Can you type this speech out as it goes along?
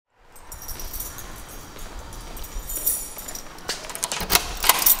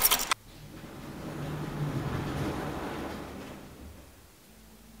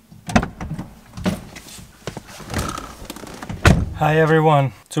Hi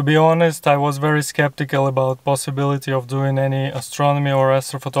everyone. To be honest, I was very skeptical about possibility of doing any astronomy or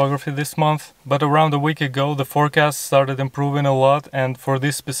astrophotography this month, but around a week ago the forecast started improving a lot, and for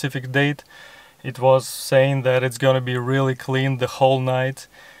this specific date it was saying that it's gonna be really clean the whole night,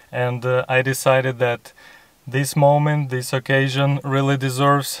 and I decided that this moment, this occasion really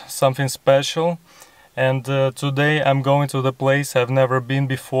deserves something special. And today I'm going to the place I've never been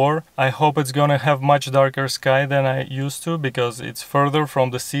before. I hope it's gonna have much darker sky than I used to, because it's further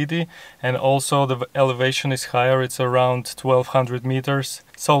from the city and also the elevation is higher. It's around 1200 meters.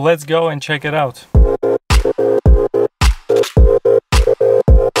 So let's go and check it out.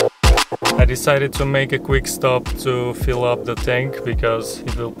 I decided to make a quick stop to fill up the tank, because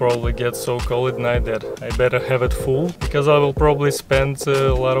it will probably get so cold at night that I better have it full, because I will probably spend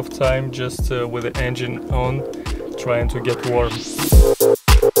a lot of time just with the engine on, trying to get warm.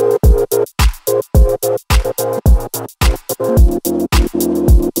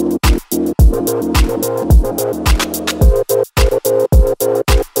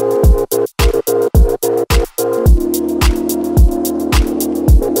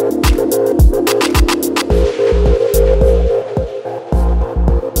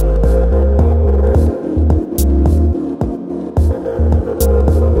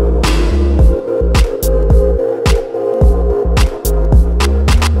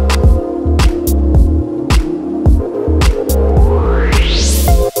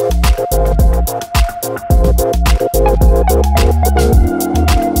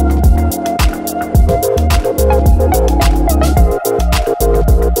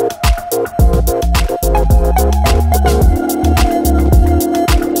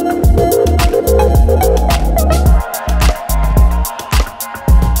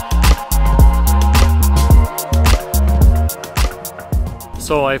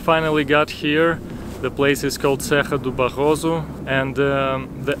 So I finally got here. The place is called Serra do Barroso, and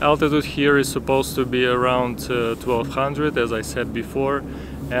the altitude here is supposed to be around 1200, as I said before.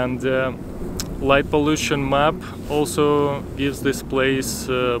 And light pollution map also gives this place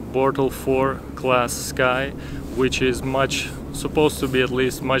Bortle 4 class sky, which is supposed to be at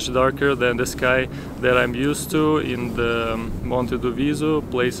least much darker than the sky that I'm used to in the Monte do Viso,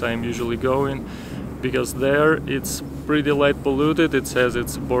 place I'm usually going, because there it's pretty light polluted. It says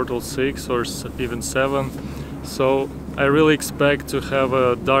it's Bortle 6 or even 7, so I really expect to have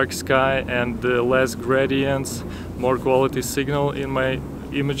a dark sky and less gradients, more quality signal in my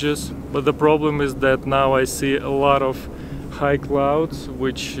images. But the problem is that now I see a lot of high clouds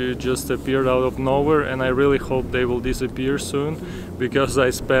which just appeared out of nowhere, and I really hope they will disappear soon, because I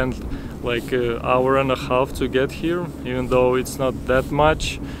spent like an hour and a half to get here, even though it's not that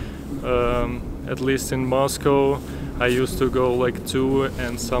much. At least in Moscow I used to go like 2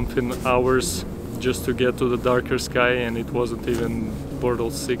 and something hours just to get to the darker sky, and it wasn't even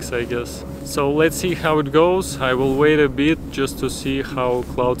Bortle 6, I guess. So let's see how it goes. I will wait a bit just to see how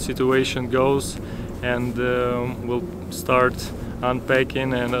cloud situation goes, and we'll start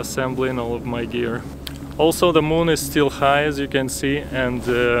unpacking and assembling all of my gear. Also, the moon is still high, as you can see, and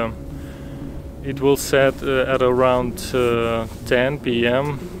it will set at around 10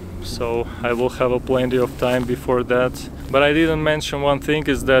 p.m. so I will have plenty of time before that. But I didn't mention one thing,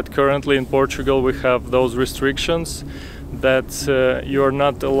 is that currently in Portugal we have those restrictions that you are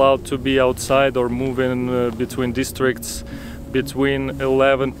not allowed to be outside or moving between districts between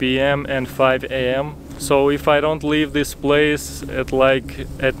 11 p.m. and 5 a.m. So if I don't leave this place at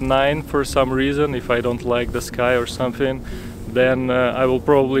 9 for some reason, if I don't like the sky or something, then I will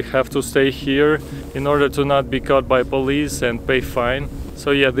probably have to stay here in order to not be caught by police and pay fine. So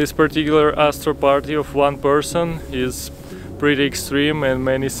yeah, this particular astro party of one person is pretty extreme in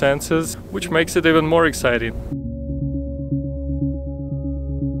many senses, which makes it even more exciting.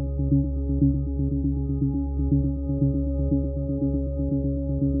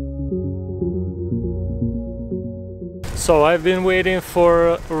 So I've been waiting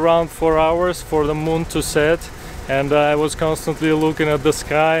for around 4 hours for the moon to set, and I was constantly looking at the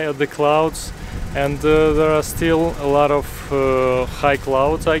sky, at the clouds, and there are still a lot of high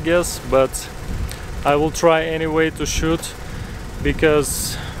clouds, I guess, but I will try anyway to shoot,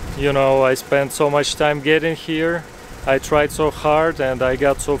 because, you know, I spent so much time getting here, I tried so hard and I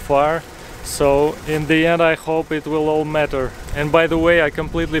got so far, so in the end I hope it will all matter. And by the way, I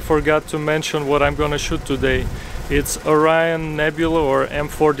completely forgot to mention what I'm gonna shoot today. It's Orion Nebula, or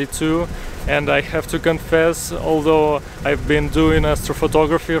M42, and I have to confess, although I've been doing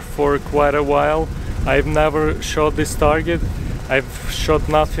astrophotography for quite a while, I've never shot this target. I've shot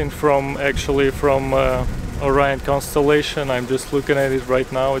nothing from Orion constellation. I'm just looking at it right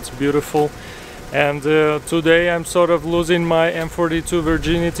now. It's beautiful, And today I'm sort of losing my M42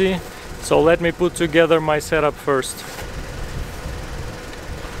 virginity, so let me put together my setup first.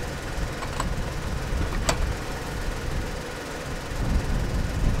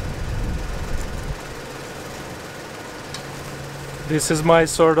 This is my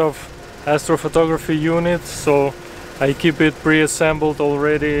sort of astrophotography unit, so I keep it pre-assembled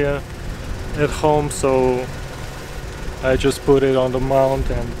already at home, so I just put it on the mount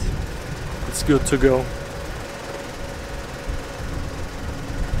and it's good to go.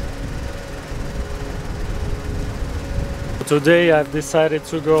 Today I've decided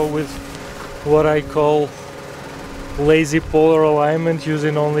to go with what I call lazy polar alignment,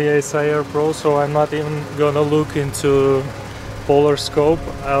 using only ASIAIR Pro, so I'm not even gonna look into polar scope.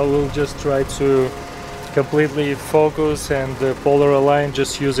 I will just try to completely focus and polar align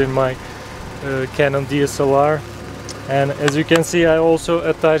just using my Canon DSLR. And as you can see, I also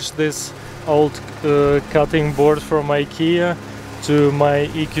attached this old cutting board from IKEA to my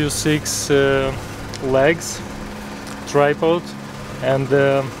EQ6 legs tripod, and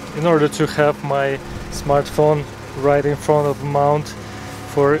in order to have my smartphone right in front of the mount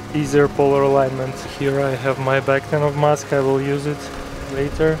for easier polar alignment. Here I have my back-panel mask, I will use it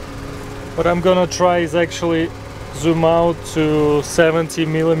later. What I'm gonna try is actually zoom out to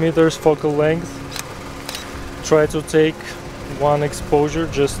 70mm focal length. Try to take one exposure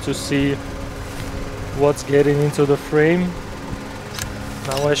just to see what's getting into the frame.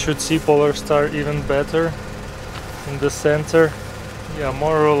 Now I should see polar star even better in the center. Yeah,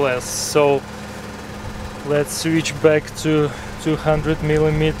 more or less. So let's switch back to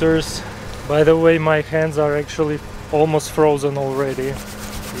 200mm. By the way, my hands are actually almost frozen already.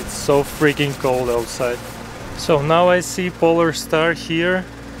 It's so freaking cold outside. So now I see polar star here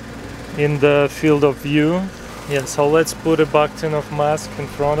in the field of view. Yeah, so let's put a Bakhtinov mask in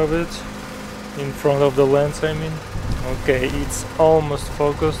front of it, in front of the lens, I mean. Okay, it's almost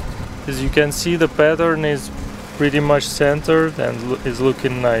focused. As you can see, the pattern is pretty much centered and is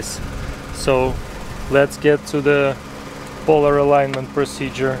looking nice. So let's get to the polar alignment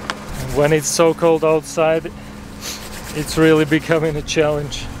procedure. When it's so cold outside, it's really becoming a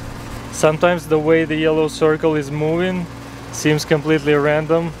challenge. Sometimes the way the yellow circle is moving seems completely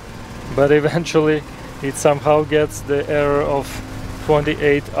random, but eventually it somehow gets the error of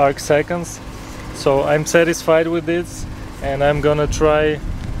 28 arc seconds. So I'm satisfied with this, and I'm gonna try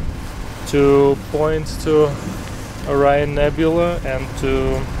to point to Orion Nebula and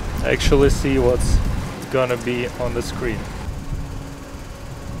to actually see what's gonna be on the screen.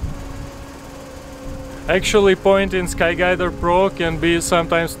 Actually, pointing SkyGuider Pro can be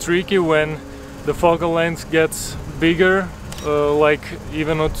sometimes tricky when the focal length gets bigger, like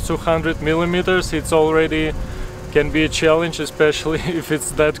even at 200mm. It's already can be a challenge, especially if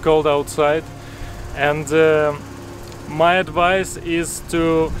it's that cold outside. And my advice is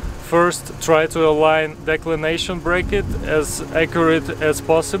to first try to align declination bracket as accurate as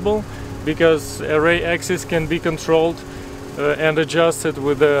possible, because array axis can be controlled and adjusted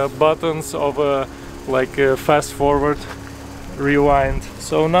with the buttons of like fast forward, rewind.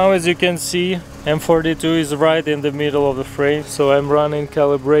 So now, as you can see, M42 is right in the middle of the frame, so I'm running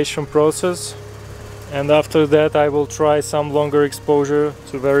calibration process, and after that I will try some longer exposure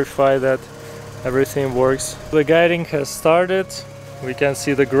to verify that everything works. The guiding has started, we can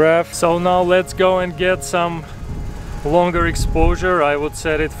see the graph. So now let's go and get some longer exposure. I would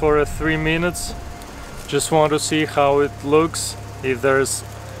set it for 3 minutes. Just want to see how it looks, if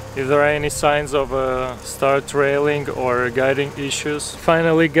there are any signs of star trailing or guiding issues.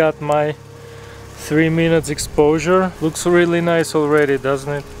 Finally got my 3 minutes exposure. Looks really nice already,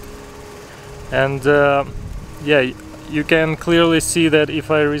 doesn't it? And yeah, you can clearly see that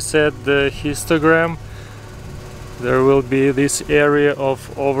if I reset the histogram, there will be this area of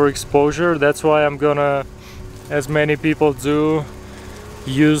overexposure. That's why I'm gonna, as many people do,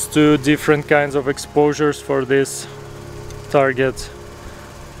 use two different kinds of exposures for this target,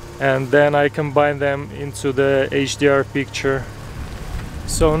 and then I combine them into the HDR picture.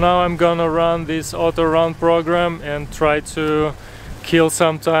 So now I'm gonna run this auto run program and try to kill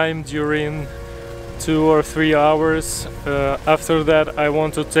some time during 2 or 3 hours. After that I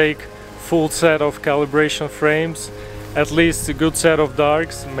want to take full set of calibration frames, at least a good set of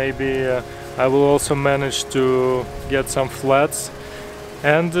darks. Maybe I will also manage to get some flats.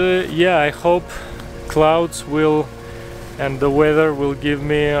 And yeah, I hope clouds will and the weather will give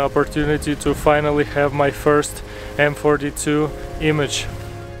me an opportunity to finally have my first M42 image.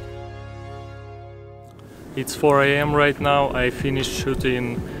 It's 4 AM right now. I finished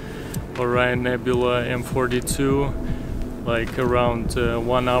shooting Orion Nebula M42 like around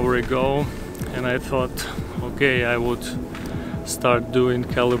 1 hour ago, and I thought, okay, I would start doing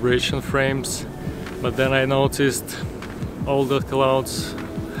calibration frames, but then I noticed all the clouds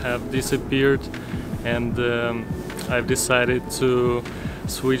have disappeared, and I've decided to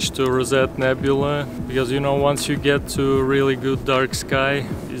switch to Rosette Nebula, because, you know, once you get to really good dark sky,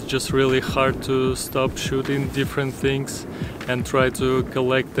 it's just really hard to stop shooting different things and try to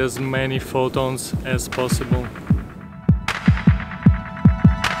collect as many photons as possible.